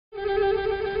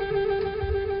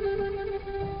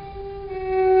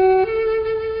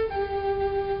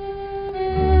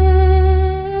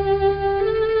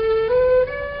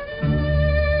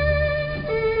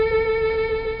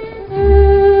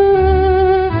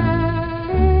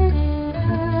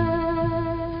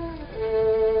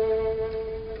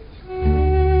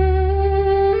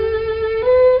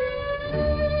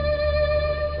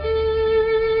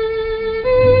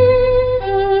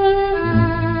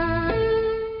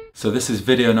So this is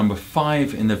video number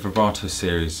 5 in the vibrato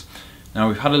series. Now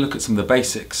we've had a look at some of the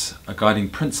basics, a guiding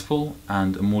principle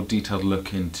and a more detailed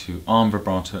look into arm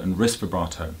vibrato and wrist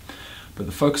vibrato. But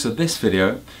the focus of this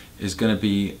video is going to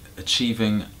be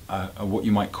achieving what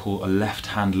you might call a left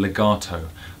hand legato,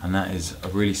 and that is a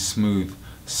really smooth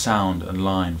sound and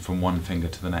line from one finger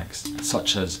to the next,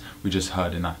 such as we just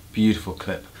heard in that beautiful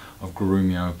clip of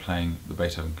Grumiaux playing the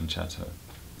Beethoven concerto.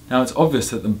 Now it's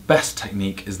obvious that the best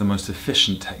technique is the most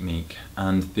efficient technique,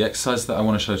 and the exercise that I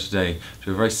want to show today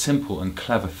do a very simple and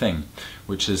clever thing,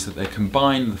 which is that they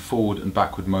combine the forward and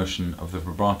backward motion of the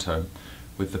vibrato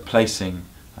with the placing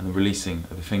and the releasing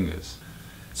of the fingers.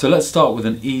 So let's start with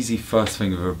an easy first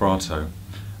finger vibrato,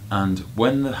 and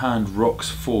when the hand rocks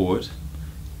forward,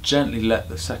 gently let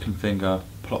the second finger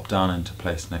plop down into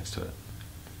place next to it.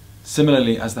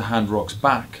 Similarly, as the hand rocks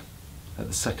back, let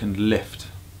the second lift.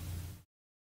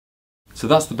 So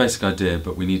that's the basic idea,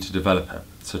 but we need to develop it.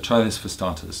 So try this for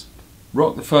starters.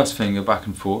 Rock the first finger back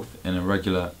and forth in a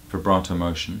regular vibrato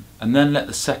motion, and then let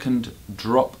the second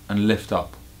drop and lift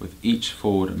up with each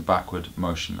forward and backward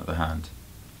motion of the hand.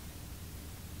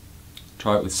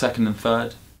 Try it with second and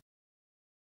third.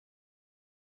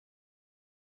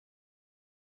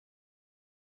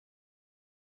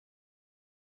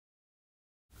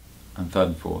 And third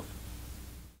and fourth.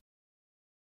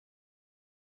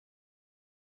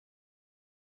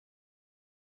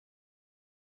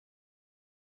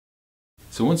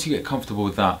 So once you get comfortable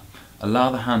with that,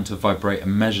 allow the hand to vibrate a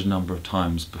measured number of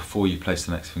times before you place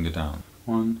the next finger down.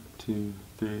 1, 2,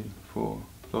 3, 4,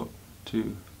 flop,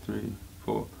 2, 3,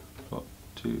 4, flop,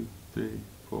 2, 3,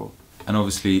 4. And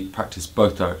obviously practice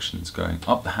both directions, going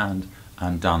up the hand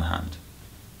and down the hand.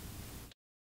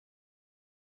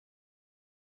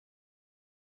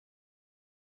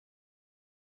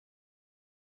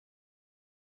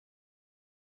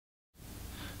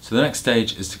 So the next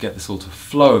stage is to get this all to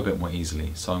flow a bit more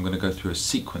easily. So I'm going to go through a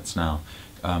sequence now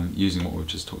using what we've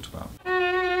just talked about.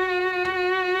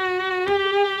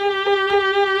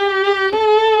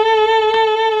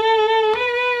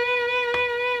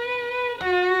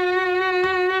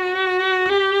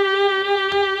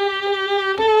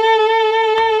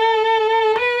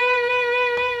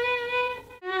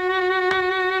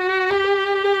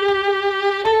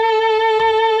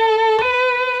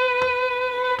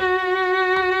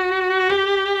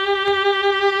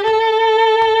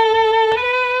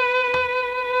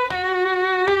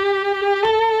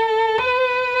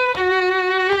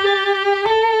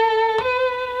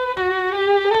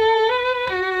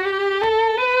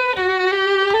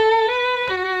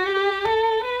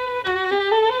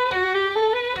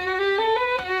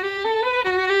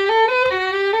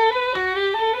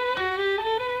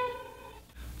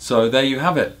 So there you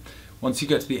have it. Once you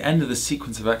get to the end of the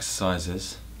sequence of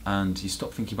exercises and you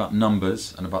stop thinking about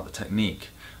numbers and about the technique,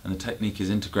 and the technique is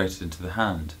integrated into the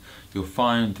hand, you'll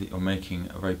find that you're making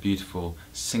a very beautiful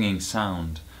singing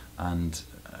sound, and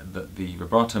that the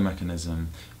vibrato mechanism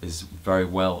is very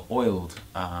well oiled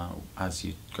as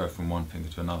you go from one finger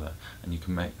to another, and you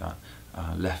can make that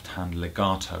left hand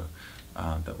legato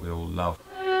that we all love.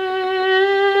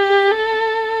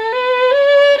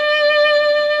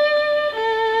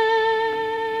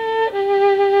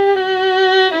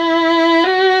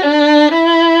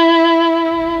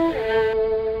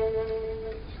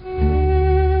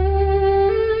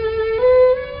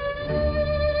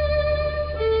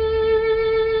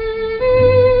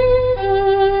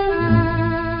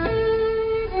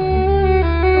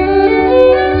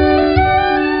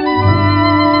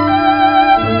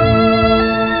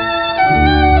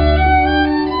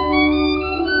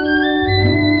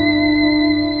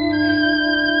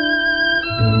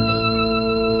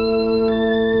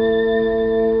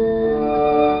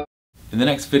 In the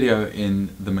next video in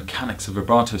the Mechanics of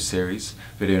Vibrato series,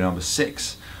 video number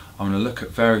 6, I'm going to look at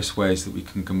various ways that we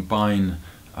can combine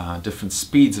different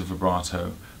speeds of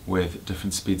vibrato with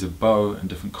different speeds of bow and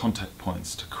different contact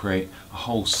points to create a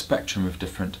whole spectrum of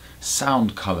different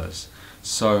sound colours.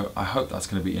 So I hope that's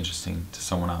going to be interesting to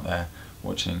someone out there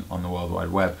watching on the World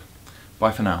Wide Web.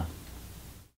 Bye for now.